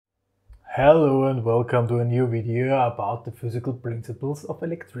Hello and welcome to a new video about the physical principles of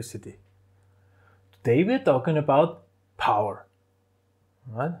electricity. Today we're talking about power.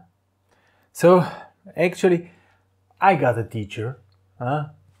 Right? So actually I got a teacher.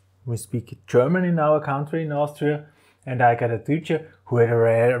 We speak German in our country in Austria, and I got a teacher who had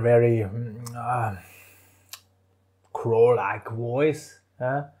a very crow-like voice.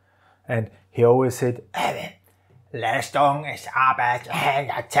 And he always said, Leistung ist Arbeit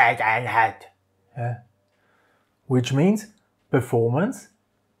einer Zeiteinheit. Which means performance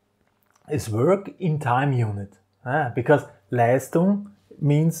is work in time unit. Because Leistung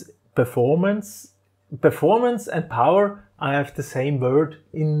means performance. Performance and power, I have the same word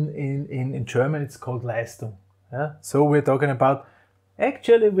in German, it's called Leistung. So we're talking about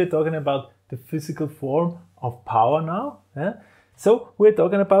the physical form of power now. So we're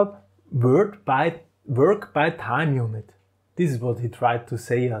talking about work by time unit. This is what he tried to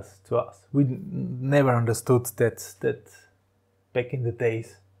say to us. We never understood that back in the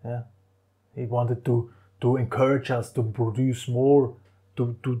days. He wanted to encourage us to produce more,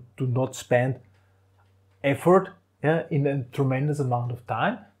 to not spend effort in a tremendous amount of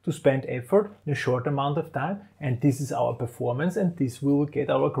time, to spend effort in a short amount of time, and this is our performance, and this will get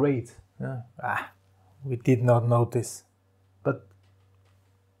our grades. We did not know this, but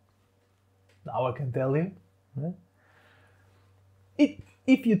now I can tell you.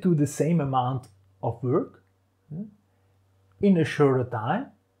 If you do the same amount of work in a shorter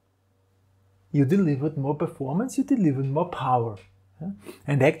time, you delivered more performance, you delivered more power.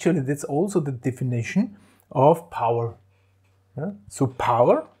 And actually that's also the definition of power. So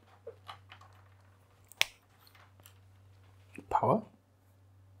power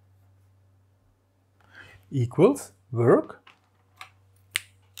equals work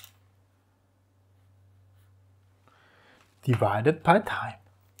divided by time.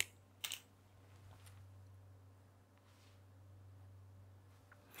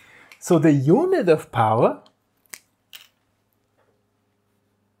 So the unit of power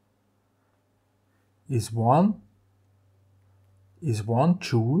is one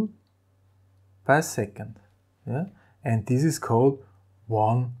joule per second. And this is called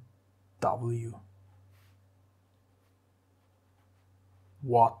 1 W.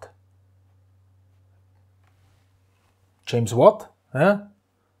 Watt. James Watt,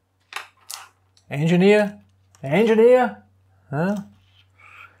 engineer,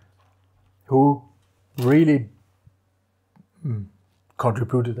 who really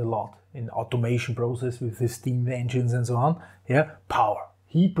contributed a lot in automation process with the steam engines and so on. Power.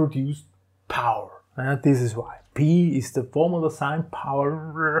 He produced power. This is why. P is the formula sign,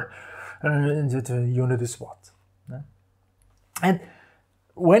 power, and the unit is watt. And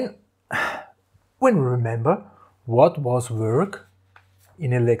when we remember, what was work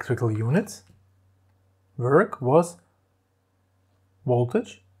in electrical units? Work was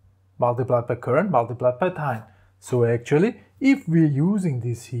voltage multiplied by current multiplied by time. So actually, if we're using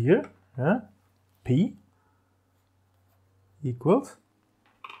this here, P equals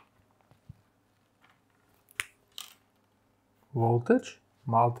voltage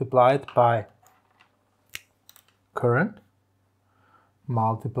multiplied by current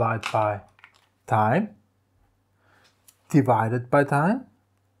multiplied by time divided by time,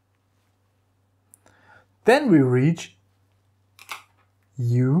 then we reach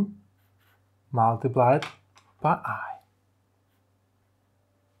U multiplied by I.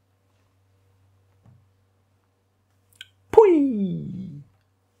 Pui!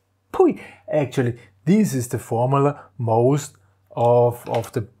 Actually, this is the formula most of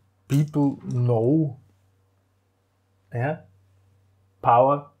the people know.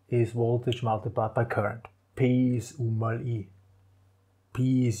 Power is voltage multiplied by current. P is U mal I.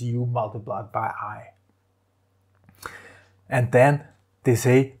 P is U multiplied by I. And then they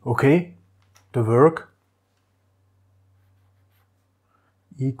say, okay, the work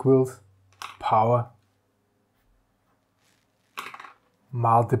equals power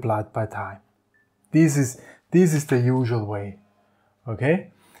multiplied by time. This is the usual way,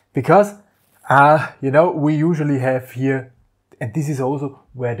 okay? Because we usually have here, and this is also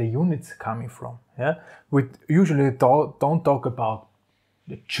where the units coming from. We usually don't talk about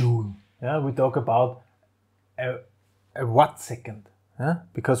the joule. We talk about a watt second.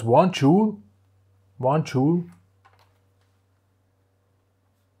 Because one joule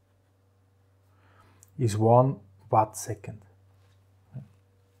is 1 watt second.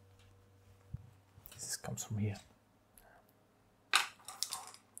 This comes from here.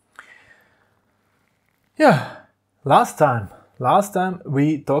 Last time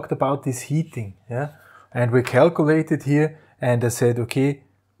we talked about this heating, and we calculated here, and I said, okay,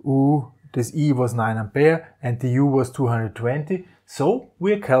 U this E was 9 ampere and the U was 220. So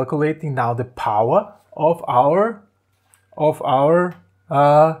we are calculating now the power of our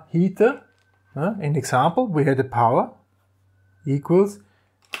heater. In example, we had the power equals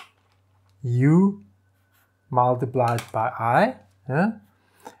U multiplied by I.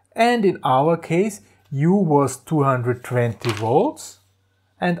 And in our case, U was 220 volts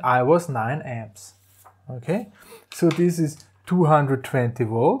and I was 9 amps. Okay, so this is 220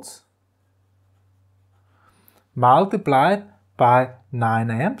 volts multiplied by 9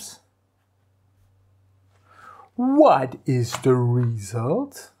 amps. What is the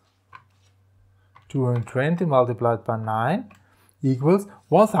result? 220 multiplied by 9 equals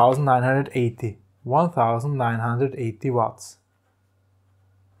 1980. 1980 watts.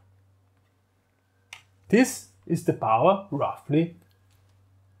 This is the power roughly.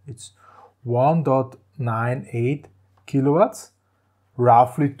 It's 1.98 kilowatts,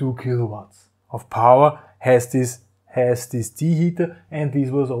 roughly 2 kilowatts of power has this tea heater, and this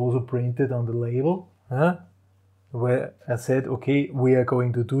was also printed on the label, where I said, okay, we are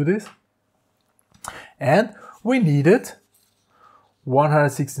going to do this. And we needed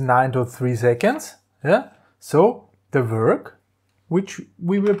 169.3 seconds. So the work which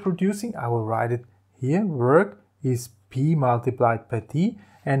we were producing, I will write it here, work is P multiplied by T,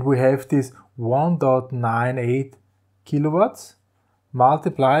 and we have this 1.98 kilowatts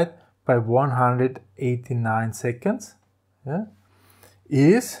multiplied by 189 seconds,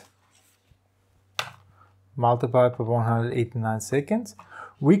 is multiplied by 189 seconds.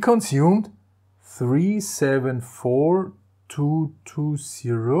 We consumed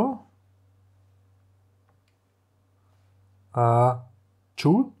 374,220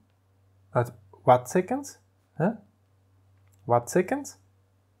 joule at watt seconds. Watt seconds.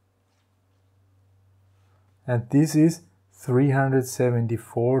 And this is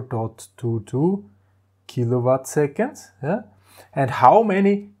 374.22 kilowatt seconds. And how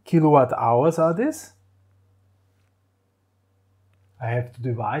many kilowatt hours are this? I have to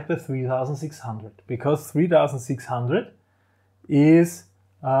divide by 3600, because 3600 is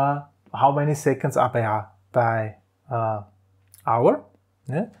how many seconds are by hour.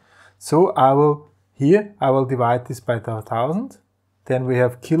 So I will divide this by 1000. Then we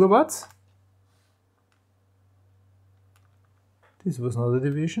have kilowatts. This was not a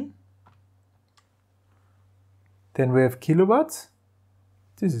division. Then we have kilowatts.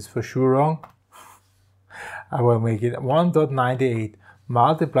 This is for sure wrong. I will make it 1.98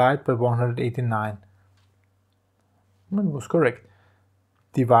 multiplied by 189. That was correct.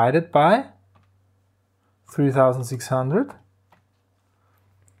 Divided by 3600.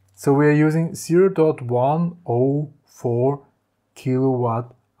 So we are using 0.104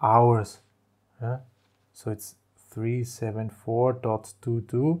 kilowatt hours. So it's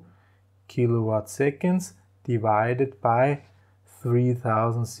 374.22 kilowatt seconds divided by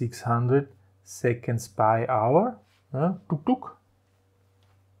 3600 seconds by hour.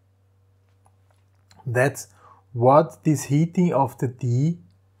 That's what this heating of the tea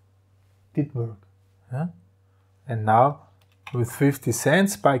did work. And now with 50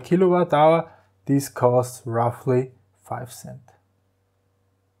 cents by kilowatt hour, this costs roughly 5 cents.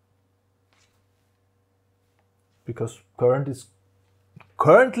 Because current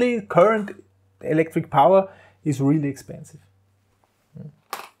electric power is really expensive.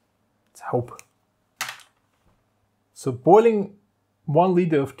 Let's hope. So boiling 1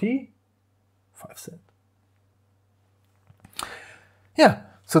 liter of tea, 5 cents. Yeah,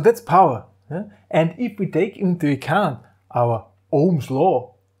 so that's power. And if we take into account our Ohm's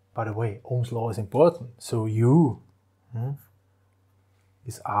law, by the way, Ohm's law is important. So U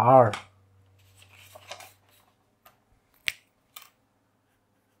is R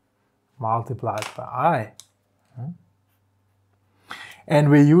multiplied by I. And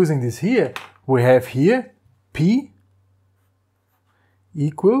we're using this here. We have here P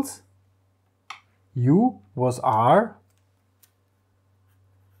equals U was R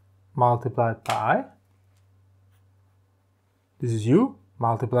multiplied by I. This is U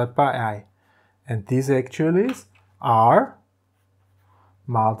multiplied by I. And this actually is R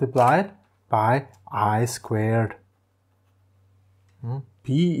multiplied by I squared.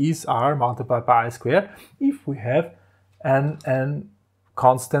 P is R multiplied by I squared if we have an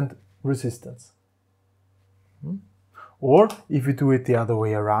constant resistance. Or if we do it the other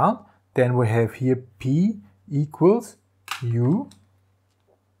way around, then we have here P equals U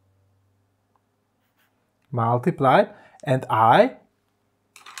multiplied, and I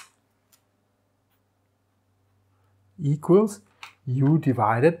equals U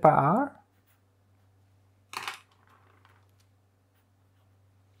divided by R.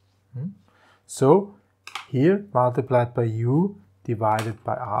 So here multiplied by u divided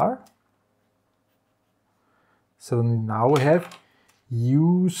by r. So now we have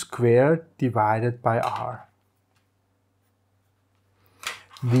u squared divided by r.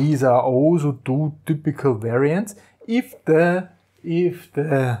 These are also two typical variants if the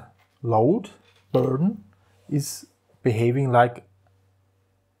load burden is behaving like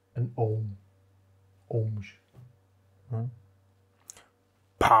an ohms.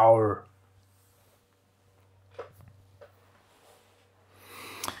 Power.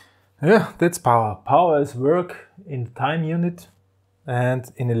 Yeah, that's power. Power is work in time unit, and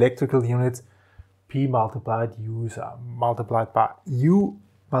in electrical units, P multiplied U is multiplied by U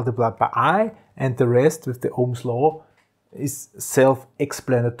multiplied by I, and the rest with the Ohm's law is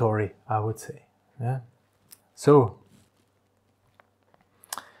self-explanatory, I would say. Yeah. So,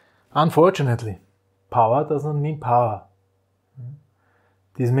 unfortunately, power does not mean power.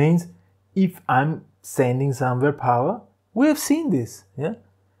 This means if I'm sending somewhere power, we have seen this. Yeah.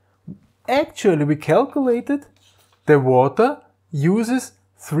 Actually, we calculated the water uses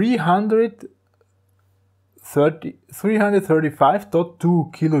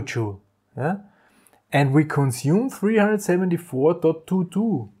 335.2 kilojoule, yeah? And we consume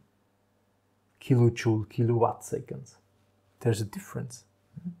 374.22 kilojoule, kilowatt seconds. There's a difference.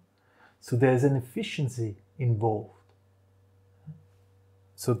 So there's an efficiency involved.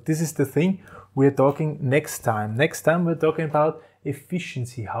 So this is the thing we're talking next time. Next time we're talking about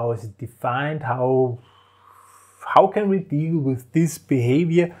efficiency. How is it defined? How can we deal with this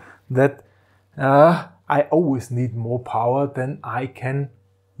behavior that I always need more power than I can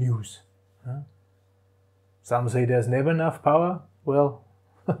use? Some say there's never enough power. Well,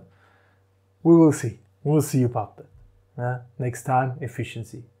 we will see. We'll see about that. Next time,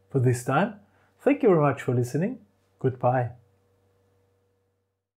 efficiency. For this time, thank you very much for listening. Goodbye.